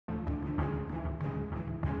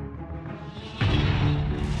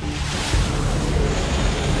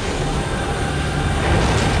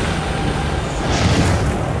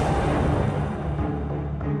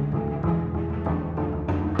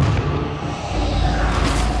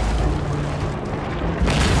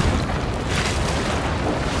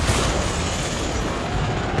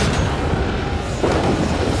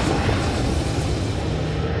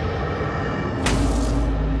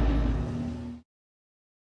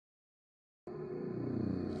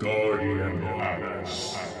Guardian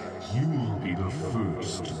Alice, you will be the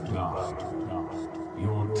first to die.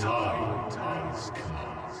 Your time has come.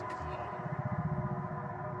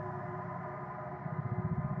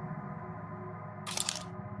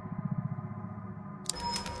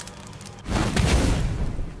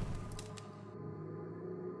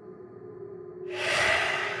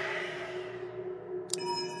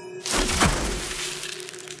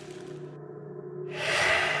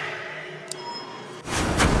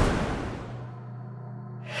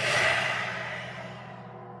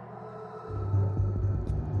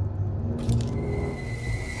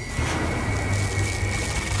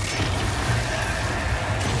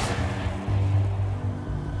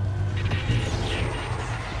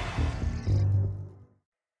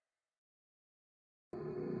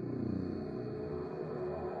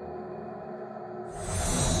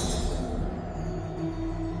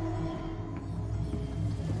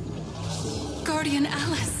 Guardian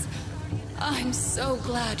Alice, I'm so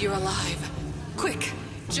glad you're alive. Quick,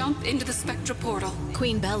 jump into the Spectra portal.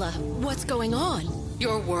 Queen Bella, what's going on?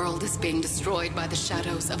 Your world is being destroyed by the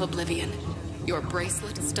shadows of oblivion. Your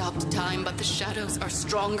bracelet stopped time, but the shadows are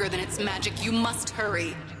stronger than its magic. You must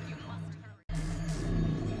hurry.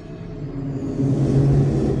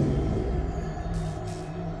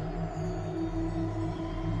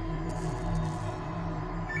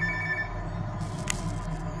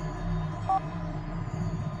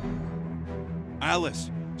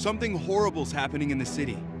 Alice, something horrible's happening in the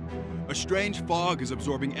city. A strange fog is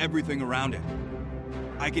absorbing everything around it.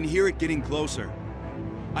 I can hear it getting closer.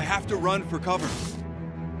 I have to run for cover.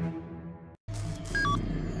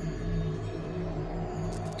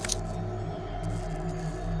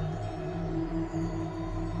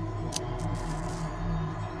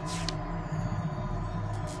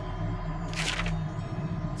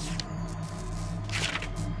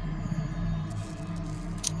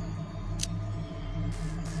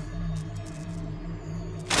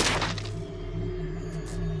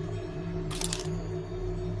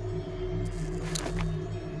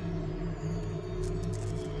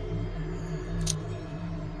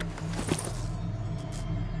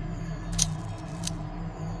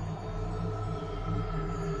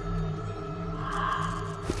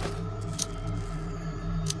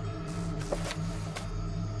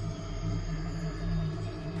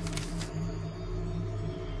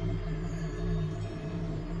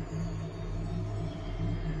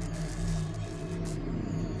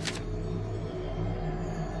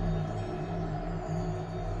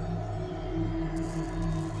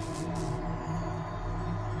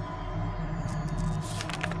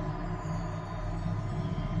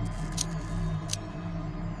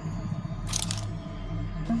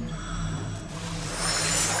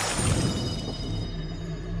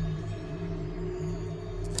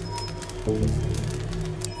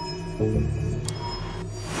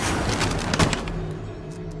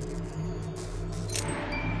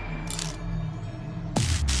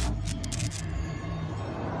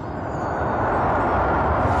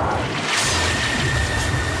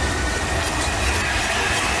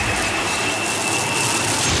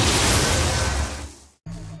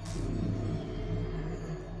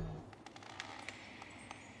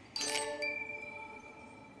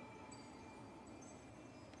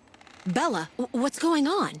 Bella, what's going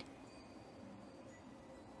on?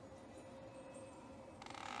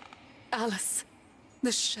 Alice,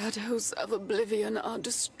 the shadows of oblivion are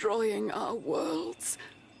destroying our worlds.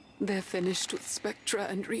 They're finished with Spectra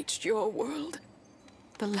and reached your world.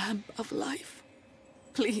 The lamp of life.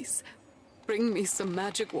 Please, bring me some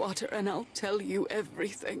magic water and I'll tell you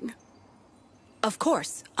everything. Of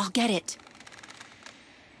course, I'll get it.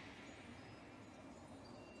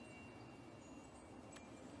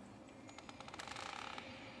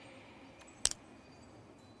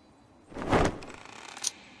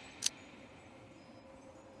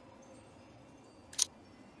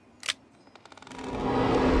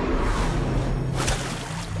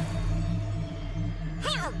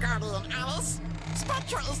 Guardian Alice,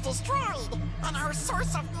 Spectra is destroyed, and our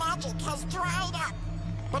source of magic has dried up.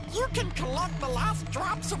 But you can collect the last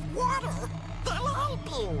drops of water. They'll help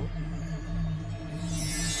you.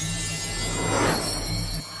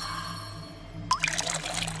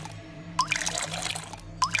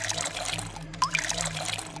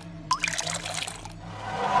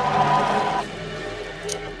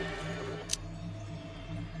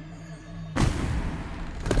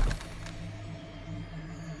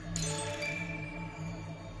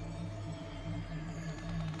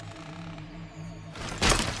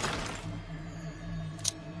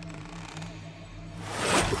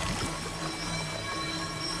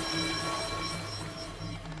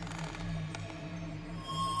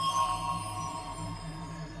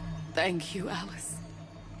 Thank you, Alice.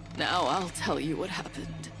 Now I'll tell you what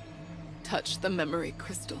happened. Touch the memory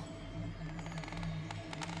crystal.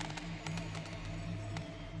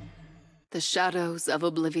 The shadows of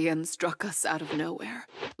oblivion struck us out of nowhere,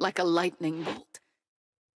 like a lightning bolt.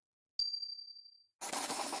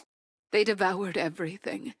 They devoured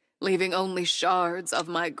everything, leaving only shards of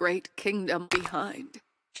my great kingdom behind.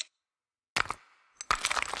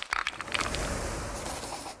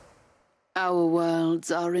 Our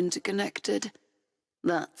worlds are interconnected.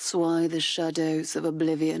 That's why the shadows of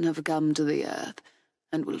oblivion have come to the earth,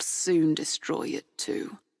 and will soon destroy it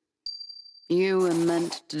too. You were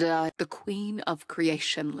meant to die. The Queen of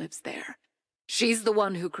Creation lives there. She's the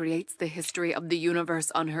one who creates the history of the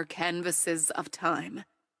universe on her canvases of time.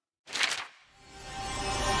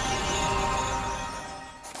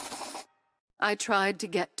 I tried to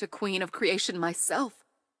get to Queen of Creation myself,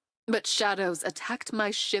 but shadows attacked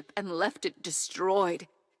my ship and left it destroyed.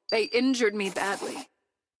 They injured me badly.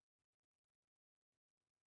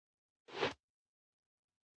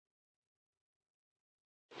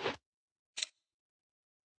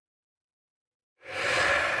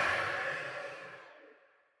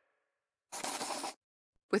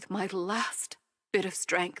 With my last bit of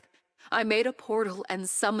strength, I made a portal and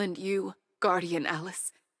summoned you, Guardian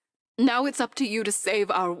Alice. Now it's up to you to save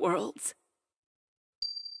our worlds.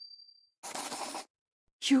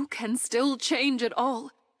 You can still change it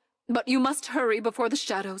all, but you must hurry before the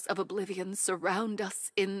shadows of oblivion surround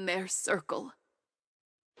us in their circle.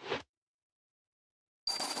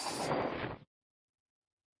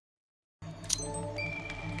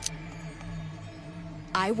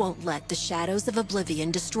 I won't let the shadows of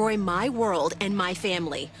oblivion destroy my world and my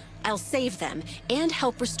family. I'll save them and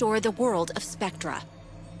help restore the world of Spectra.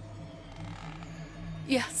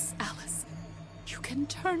 Yes, Alice. You can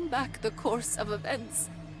turn back the course of events.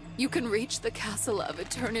 You can reach the Castle of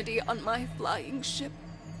Eternity on my flying ship.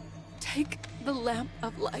 Take the Lamp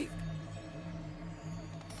of Life.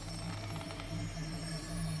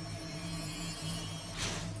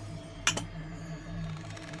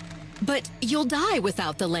 But you'll die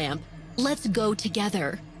without the lamp. Let's go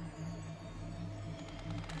together.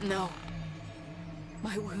 No.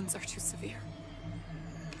 My wounds are too severe.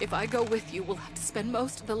 If I go with you, we'll have to spend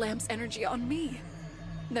most of the lamp's energy on me.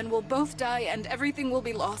 Then we'll both die and everything will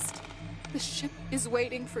be lost. The ship is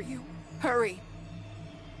waiting for you. Hurry.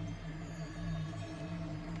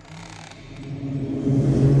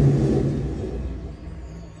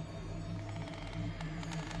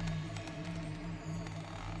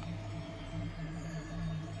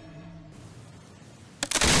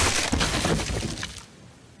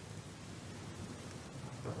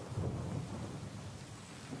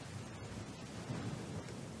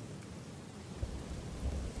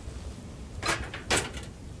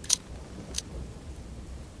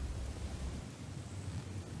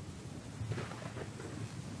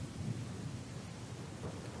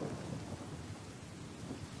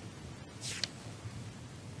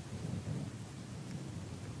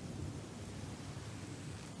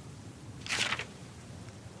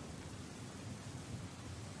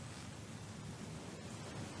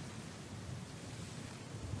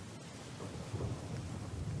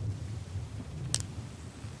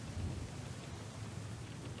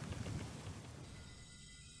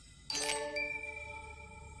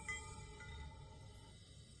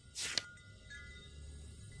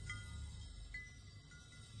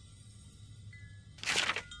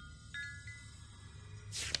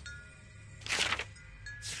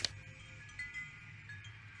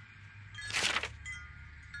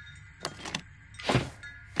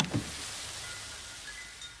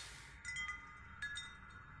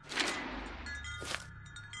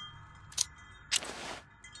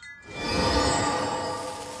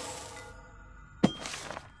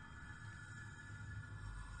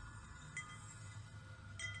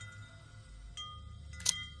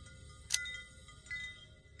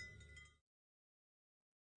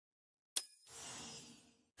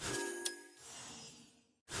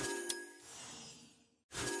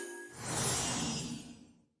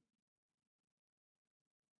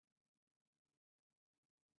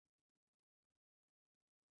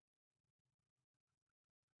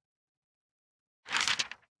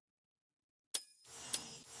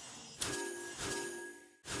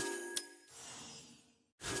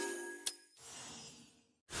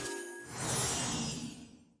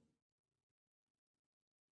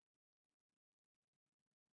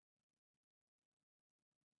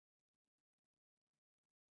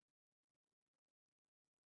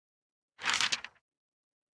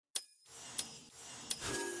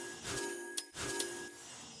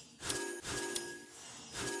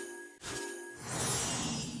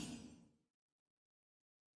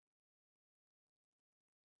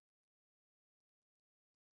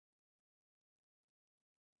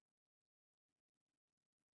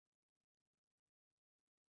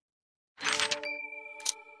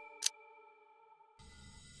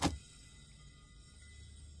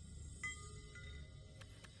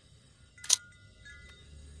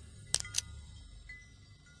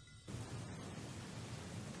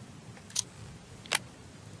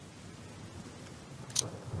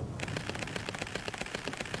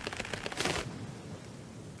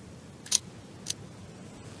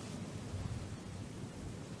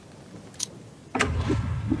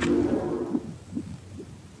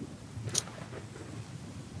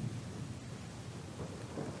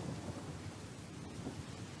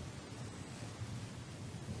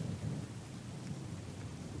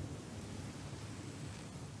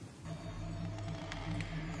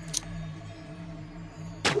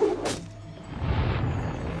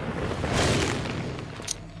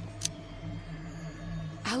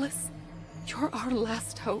 our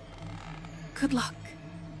last hope. Good luck.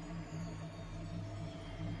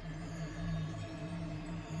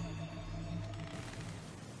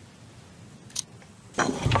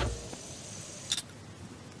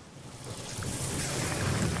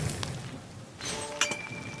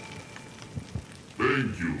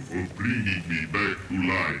 Thank you for bringing me back to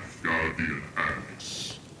life, Guardian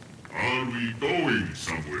Alice. Are we going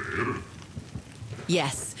somewhere?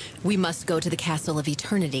 Yes, we must go to the Castle of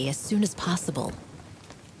Eternity as soon as possible.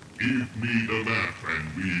 Give me the map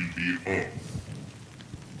and we'll be off.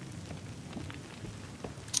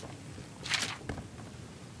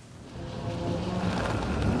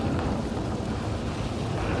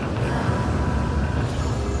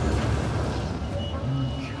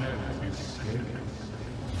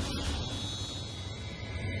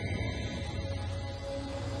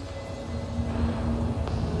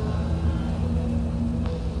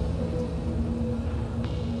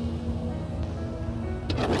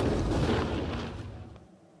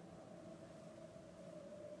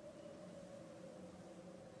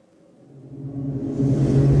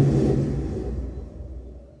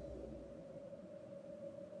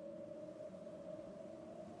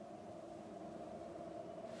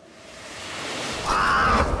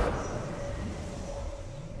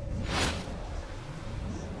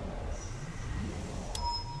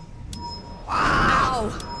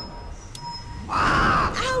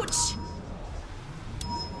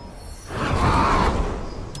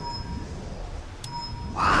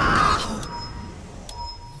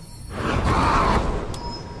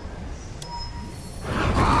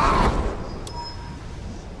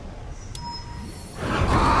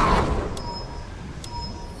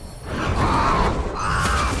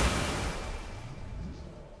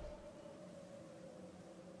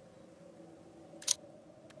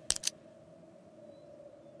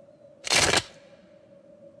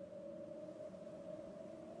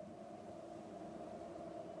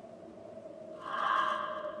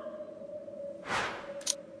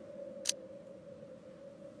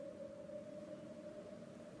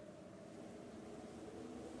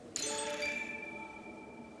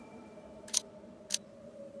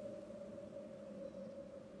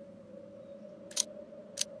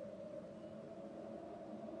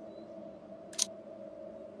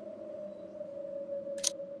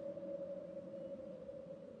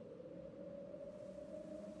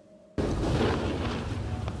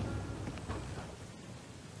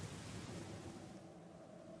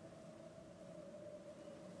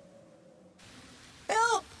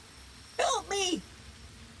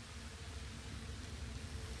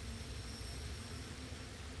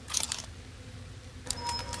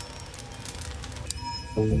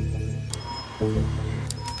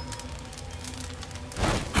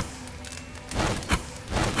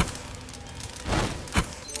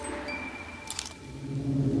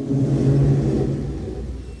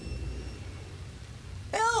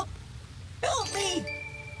 Help! Help me!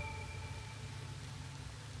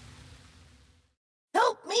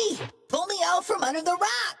 Help me! Pull me out from under the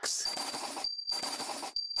rocks!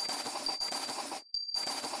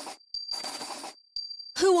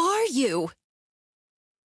 Who are you?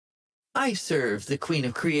 I serve the Queen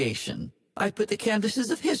of Creation. I put the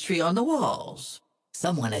canvases of history on the walls.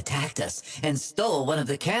 Someone attacked us and stole one of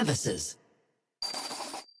the canvases.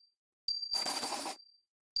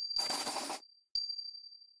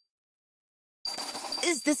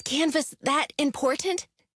 Is this canvas that important?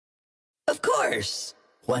 Of course!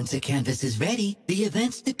 Once a canvas is ready, the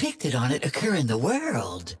events depicted on it occur in the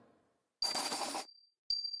world.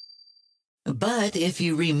 But if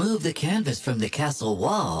you remove the canvas from the castle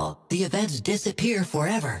wall, the events disappear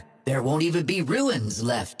forever. There won't even be ruins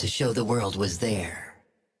left to show the world was there.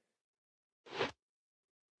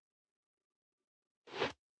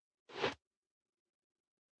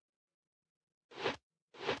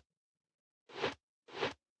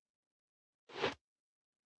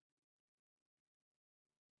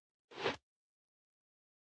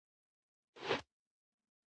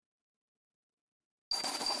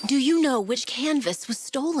 Do you know which canvas was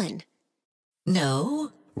stolen?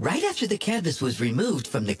 No. Right after the canvas was removed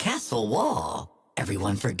from the castle wall,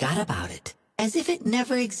 everyone forgot about it, as if it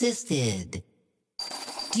never existed.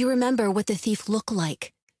 Do you remember what the thief looked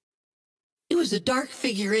like? It was a dark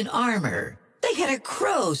figure in armor. They had a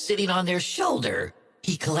crow sitting on their shoulder.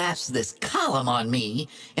 He collapsed this column on me,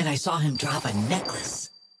 and I saw him drop a necklace.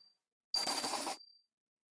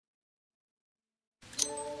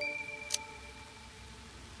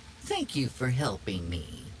 Thank you for helping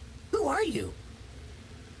me. Who are you?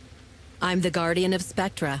 I'm the Guardian of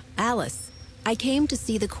Spectra, Alice. I came to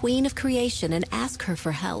see the Queen of Creation and ask her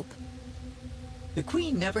for help. The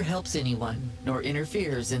Queen never helps anyone, nor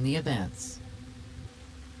interferes in the events.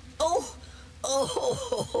 Oh!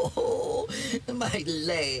 Oh! My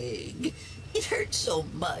leg. It hurts so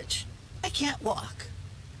much. I can't walk.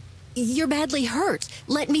 You're badly hurt.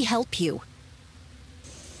 Let me help you.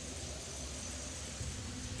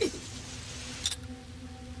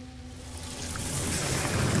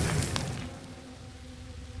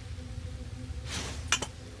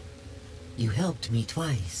 You helped me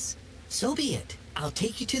twice. So be it. I'll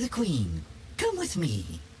take you to the Queen. Come with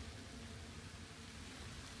me.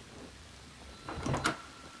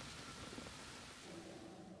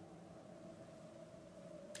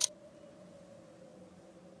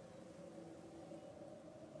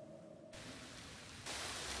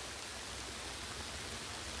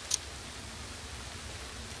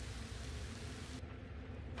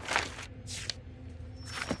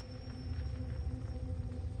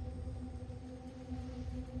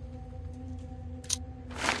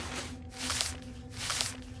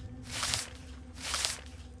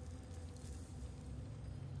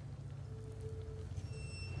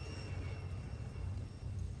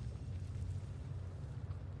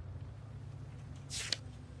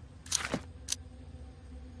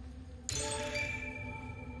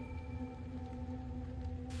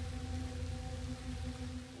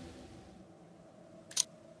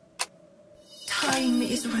 Time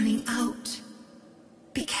is running out.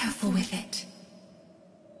 Be careful with it.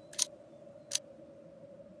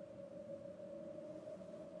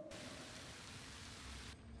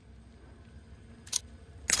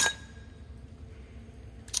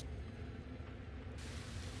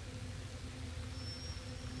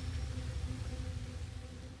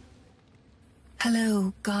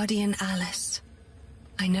 Hello, Guardian Alice.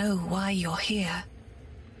 I know why you're here.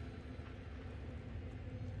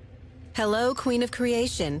 Hello, Queen of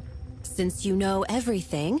Creation. Since you know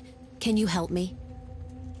everything, can you help me?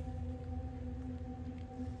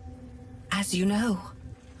 As you know,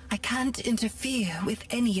 I can't interfere with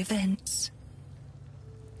any events.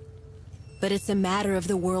 But it's a matter of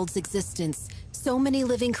the world's existence. So many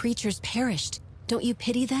living creatures perished. Don't you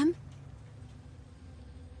pity them?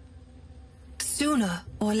 Sooner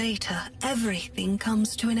or later, everything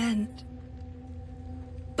comes to an end.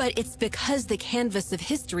 But it's because the canvas of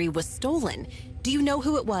history was stolen. Do you know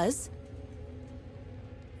who it was?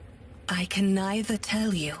 I can neither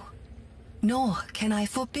tell you, nor can I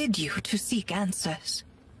forbid you to seek answers.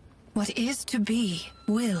 What is to be,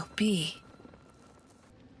 will be.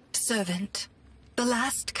 Servant, the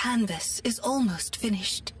last canvas is almost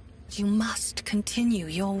finished. You must continue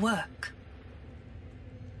your work.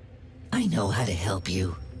 I know how to help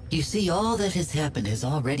you. You see, all that has happened has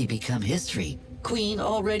already become history. Queen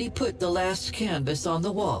already put the last canvas on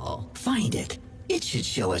the wall. Find it. It should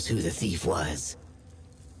show us who the thief was.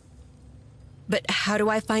 But how do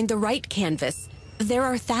I find the right canvas? There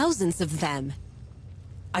are thousands of them.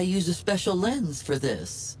 I use a special lens for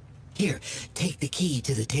this. Here, take the key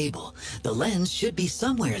to the table. The lens should be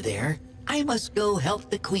somewhere there. I must go help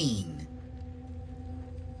the Queen.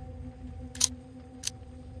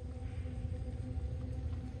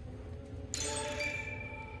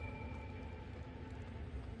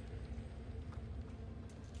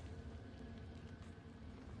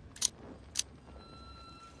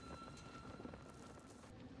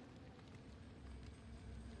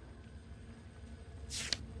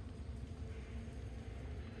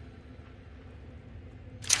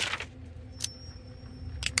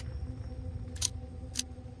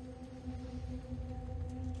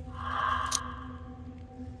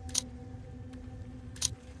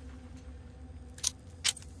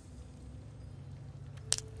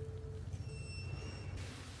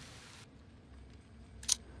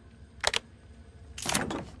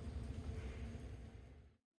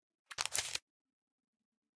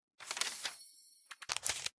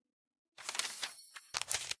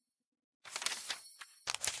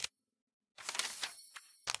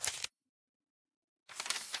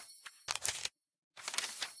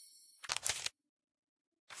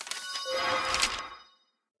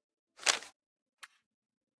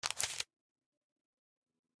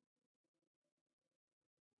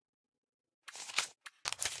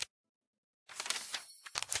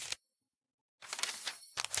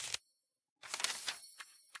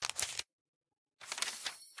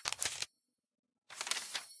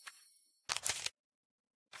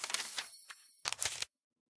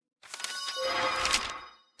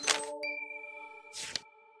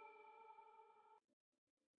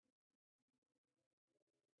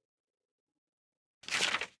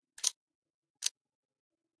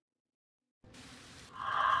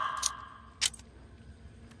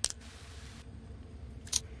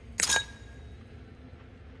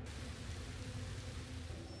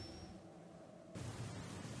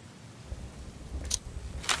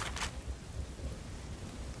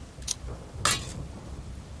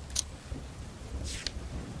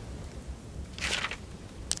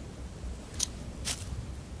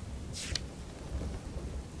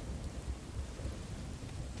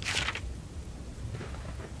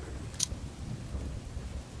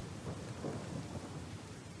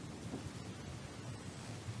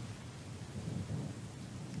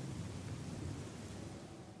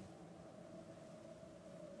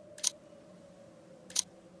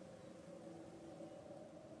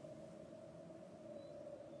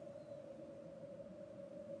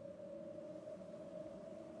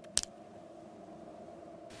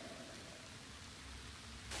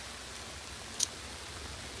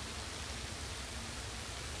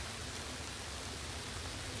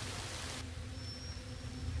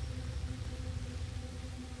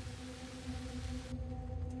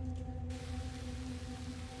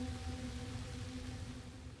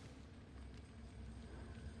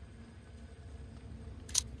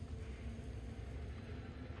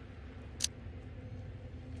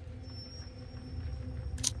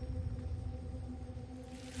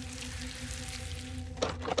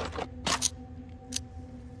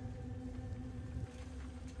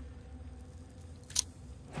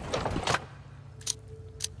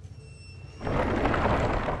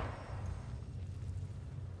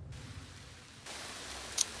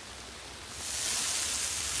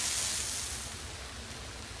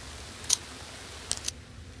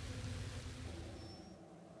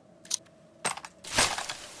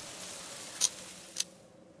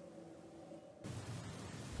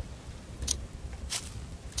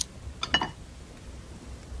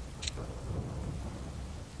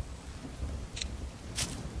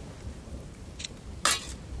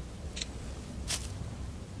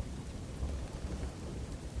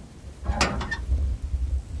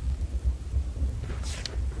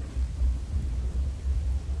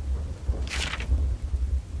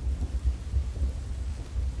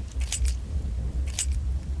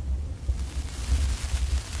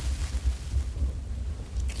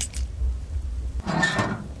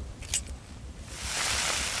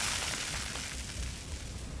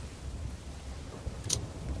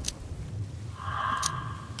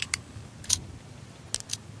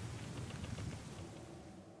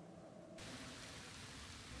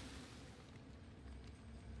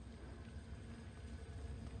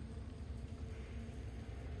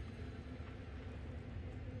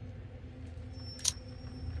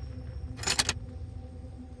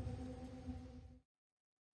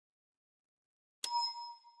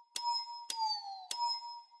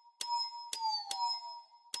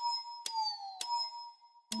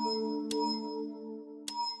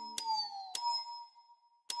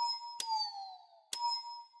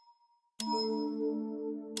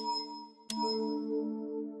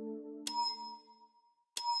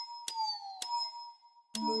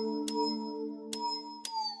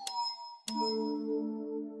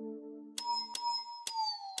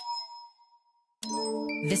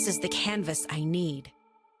 This is the canvas I need.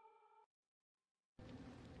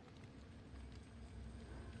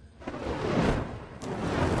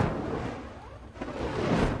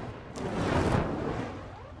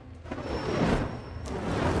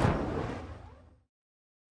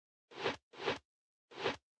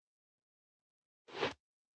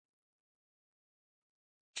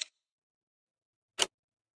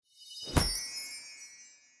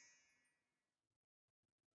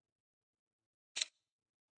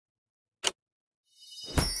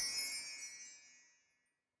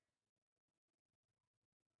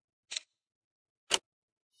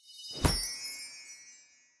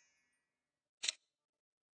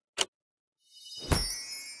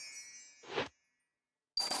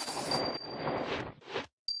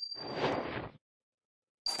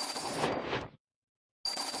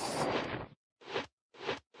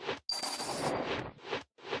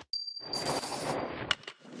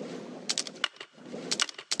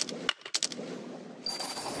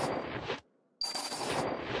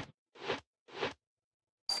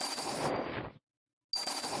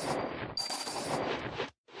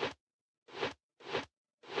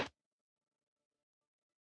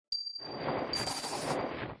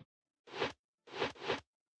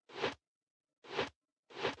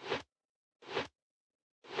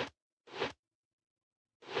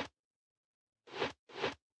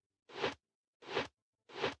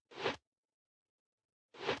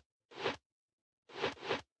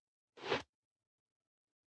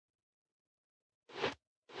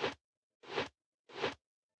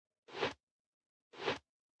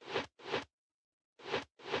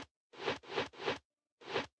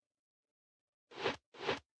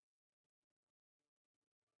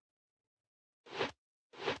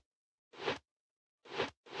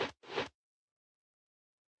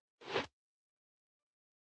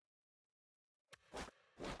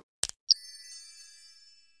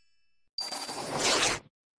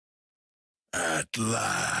 At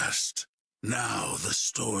last. Now the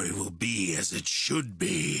story will be as it should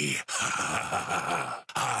be.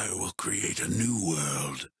 I will create a new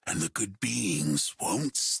world, and the good beings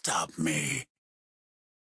won't stop me.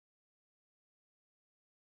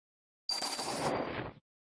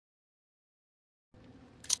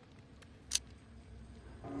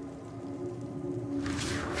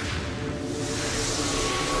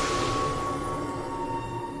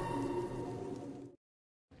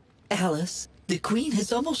 Alice, the Queen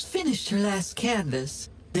has almost finished her last canvas.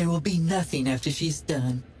 There will be nothing after she's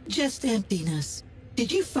done. Just emptiness.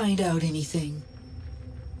 Did you find out anything?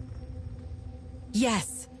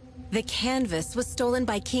 Yes. The canvas was stolen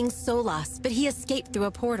by King Solas, but he escaped through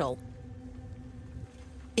a portal.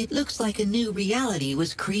 It looks like a new reality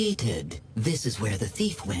was created. This is where the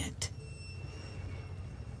thief went.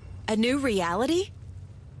 A new reality?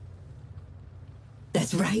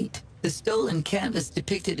 That's right. The stolen canvas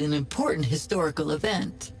depicted an important historical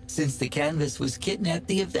event. Since the canvas was kidnapped,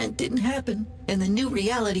 the event didn't happen, and the new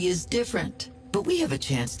reality is different. But we have a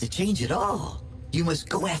chance to change it all. You must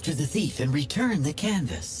go after the thief and return the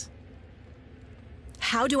canvas.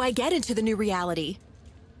 How do I get into the new reality?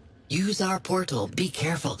 Use our portal. Be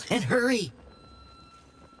careful and hurry.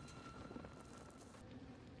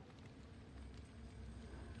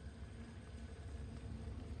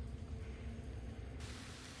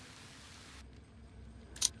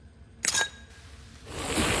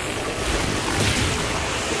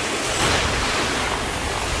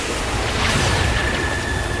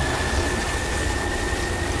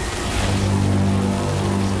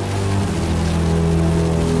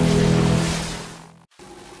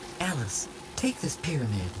 Take this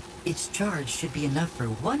pyramid. Its charge should be enough for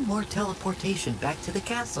one more teleportation back to the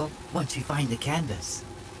castle once you find the canvas.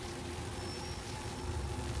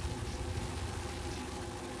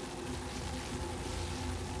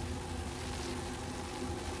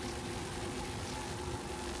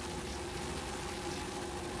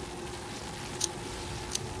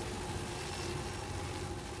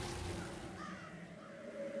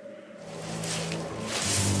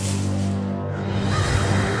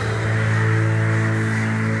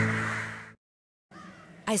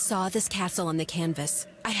 I saw this castle on the canvas.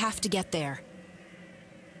 I have to get there.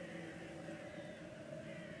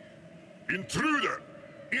 Intruder!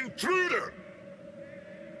 Intruder!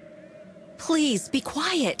 Please, be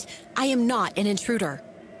quiet. I am not an intruder.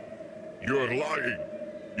 You're lying.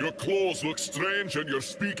 Your clothes look strange and you're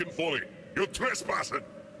speaking funny. You're trespassing.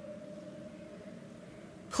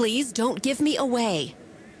 Please don't give me away.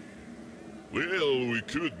 Well, we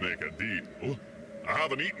could make a deal. I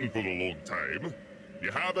haven't eaten for a long time. You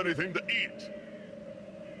have anything to eat?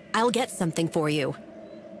 I'll get something for you.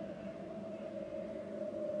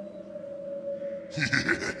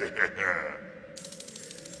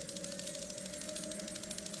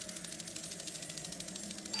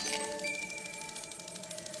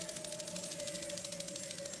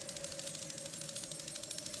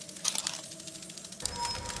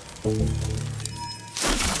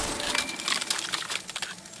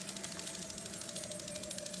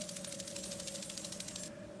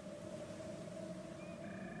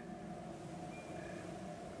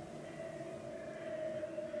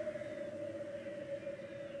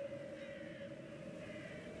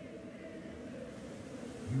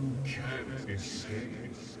 You can't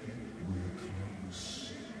escape. We're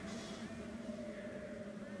close.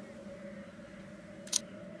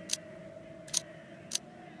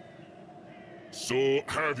 So,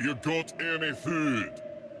 have you got any food?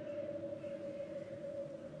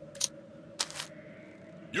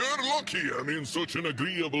 You're lucky I'm in such an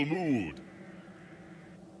agreeable mood.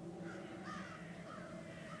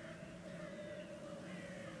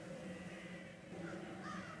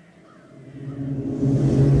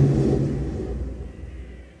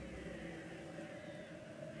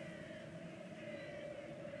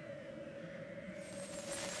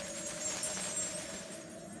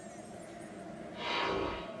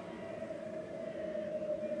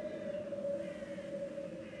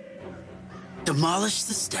 Demolish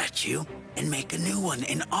the statue and make a new one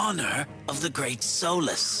in honor of the great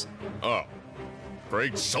Solus. Oh,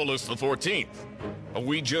 great Solus the 14th.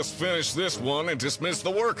 We just finished this one and dismissed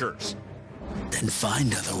the workers. Then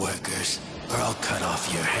find other workers, or I'll cut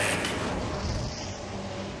off your head.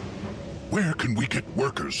 Where can we get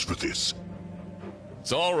workers for this?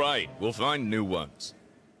 It's all right. We'll find new ones.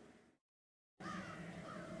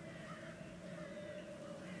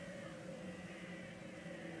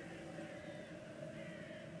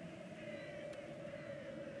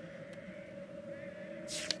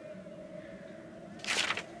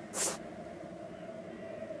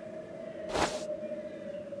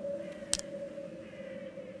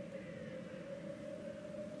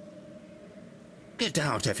 Get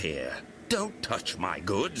out of here. Don't touch my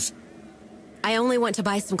goods. I only want to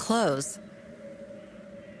buy some clothes.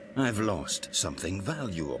 I've lost something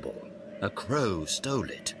valuable. A crow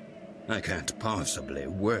stole it. I can't possibly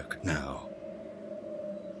work now.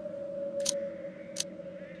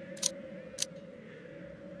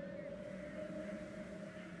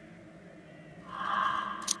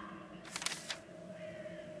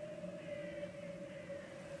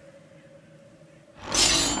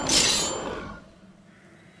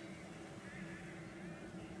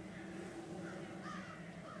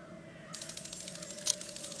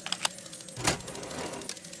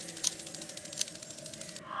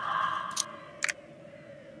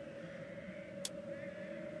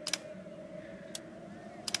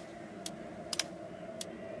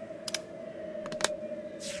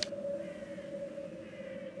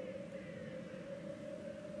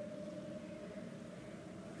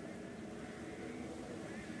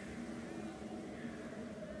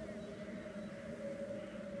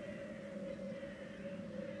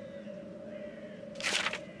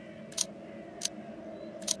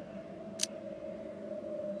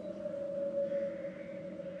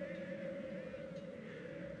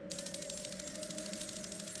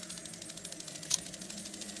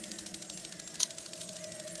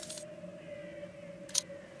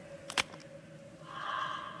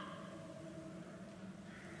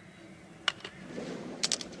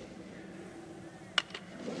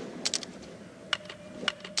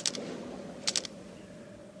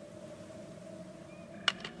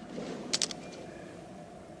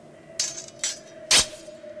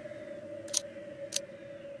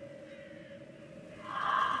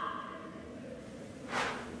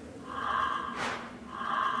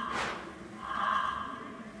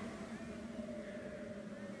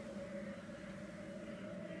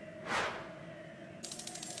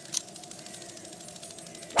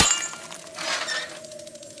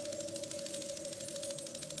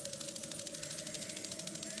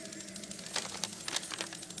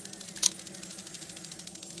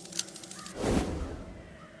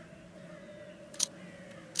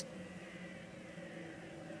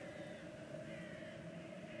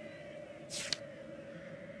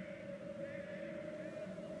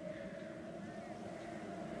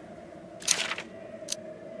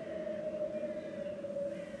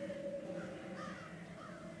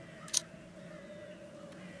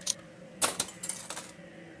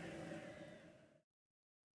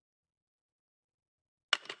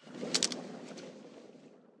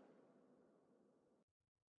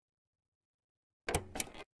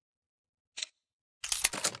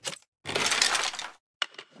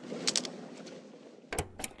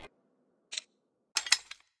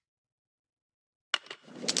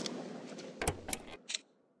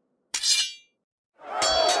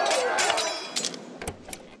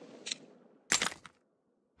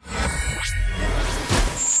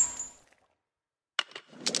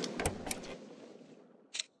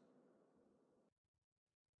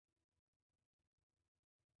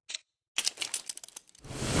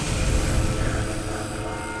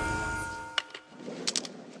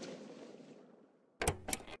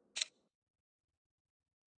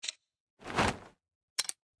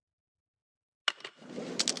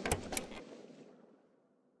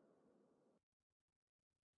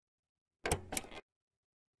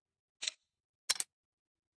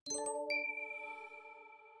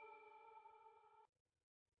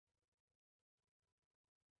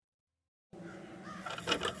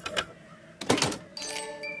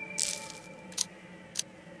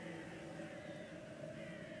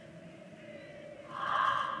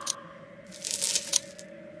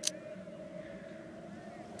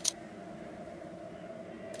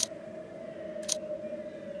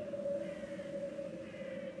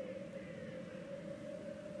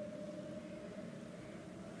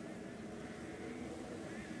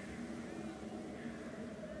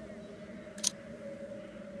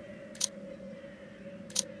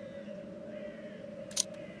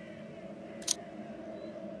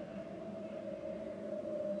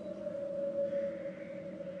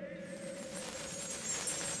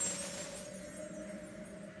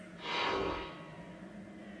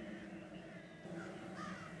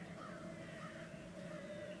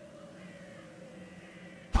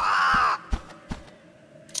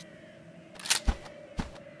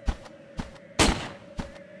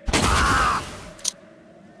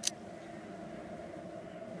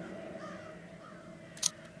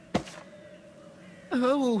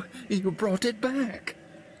 Oh, you brought it back.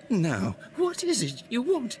 Now, what is it you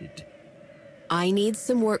wanted? I need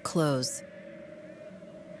some work clothes.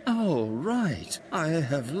 Oh, right. I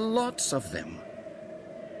have lots of them.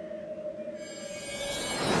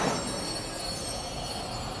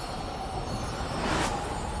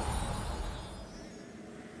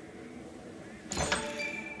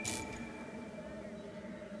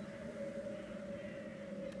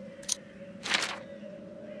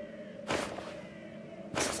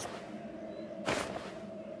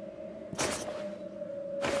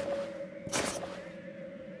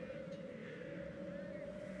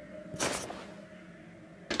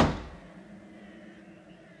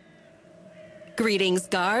 Greetings,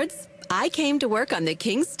 guards. I came to work on the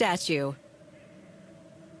king's statue.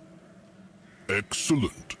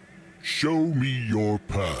 Excellent. Show me your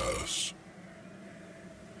pass.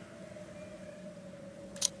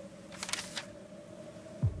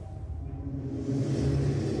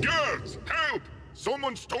 Guards, help!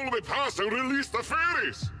 Someone stole my pass and released the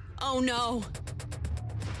fairies! Oh no.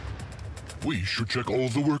 We should check all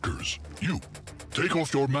the workers. You, take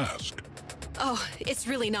off your mask. Oh, it's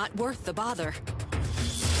really not worth the bother.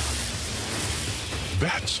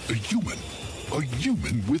 That's a human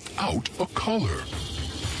without a collar.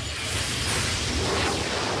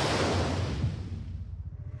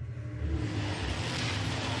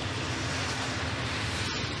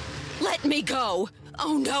 Let me go!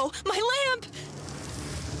 Oh no, my lamp!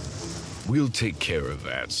 We'll take care of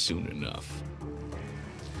that soon enough.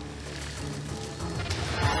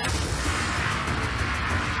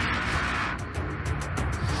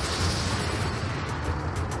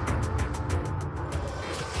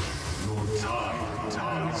 Your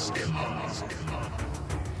time has come.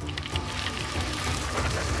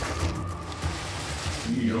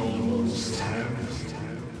 We almost have it.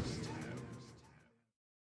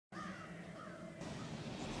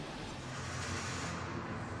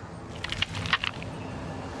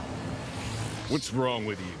 What's wrong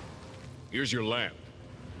with you? Here's your lamp,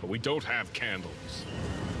 but we don't have candles.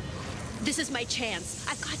 This is my chance.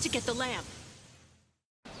 I've got to get the lamp.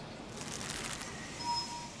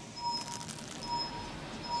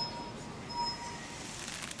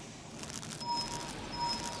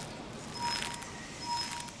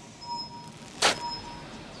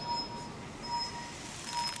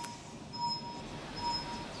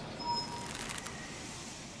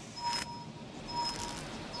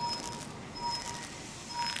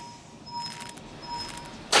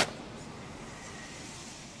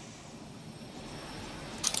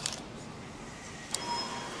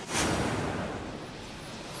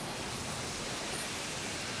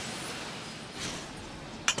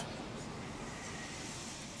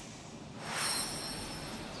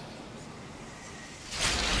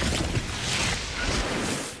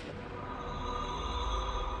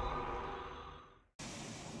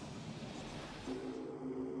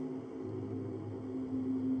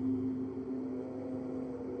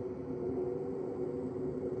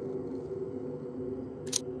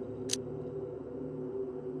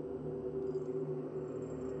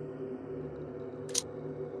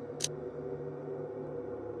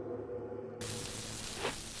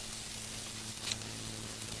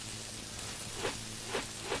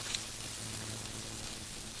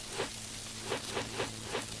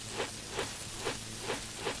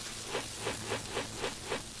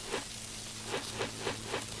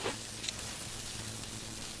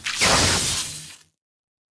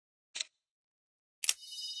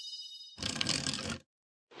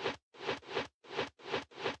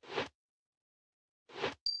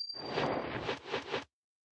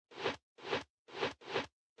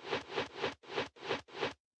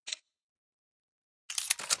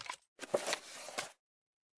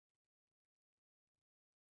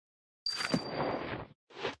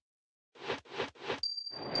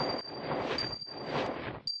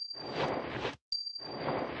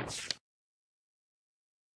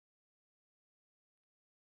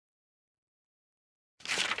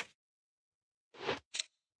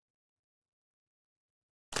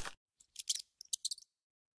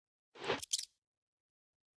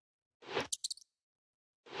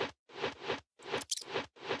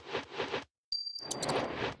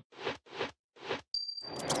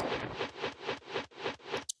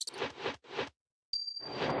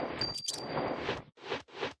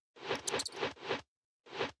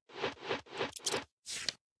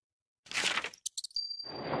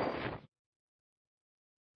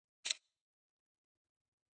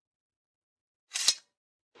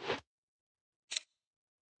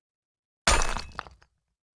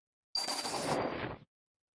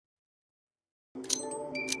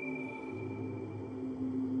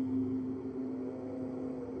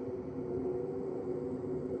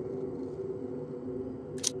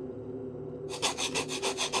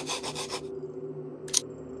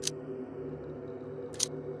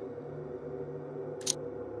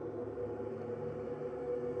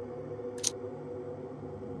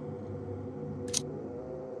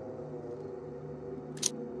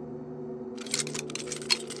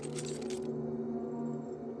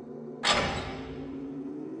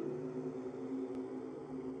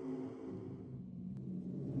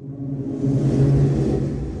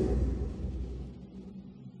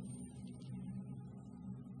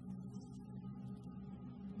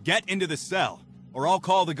 Get into the cell, or I'll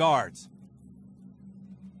call the guards.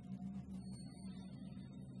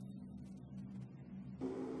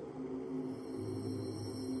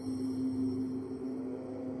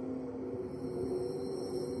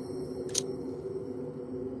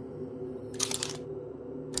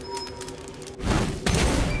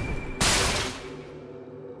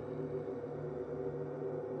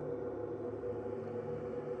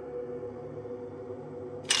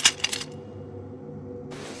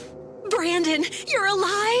 Brandon, you're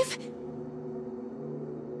alive?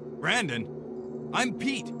 Brandon? I'm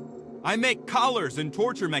Pete. I make collars and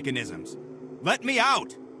torture mechanisms. Let me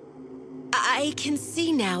out! I can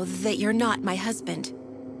see now that you're not my husband.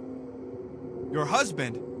 Your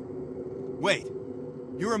husband? Wait,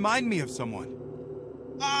 you remind me of someone.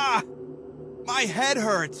 Ah! My head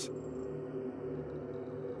hurts!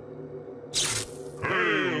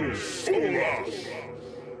 Hail, Sola!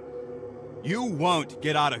 You won't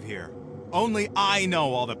get out of here. Only I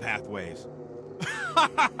know all the pathways.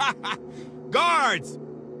 Guards!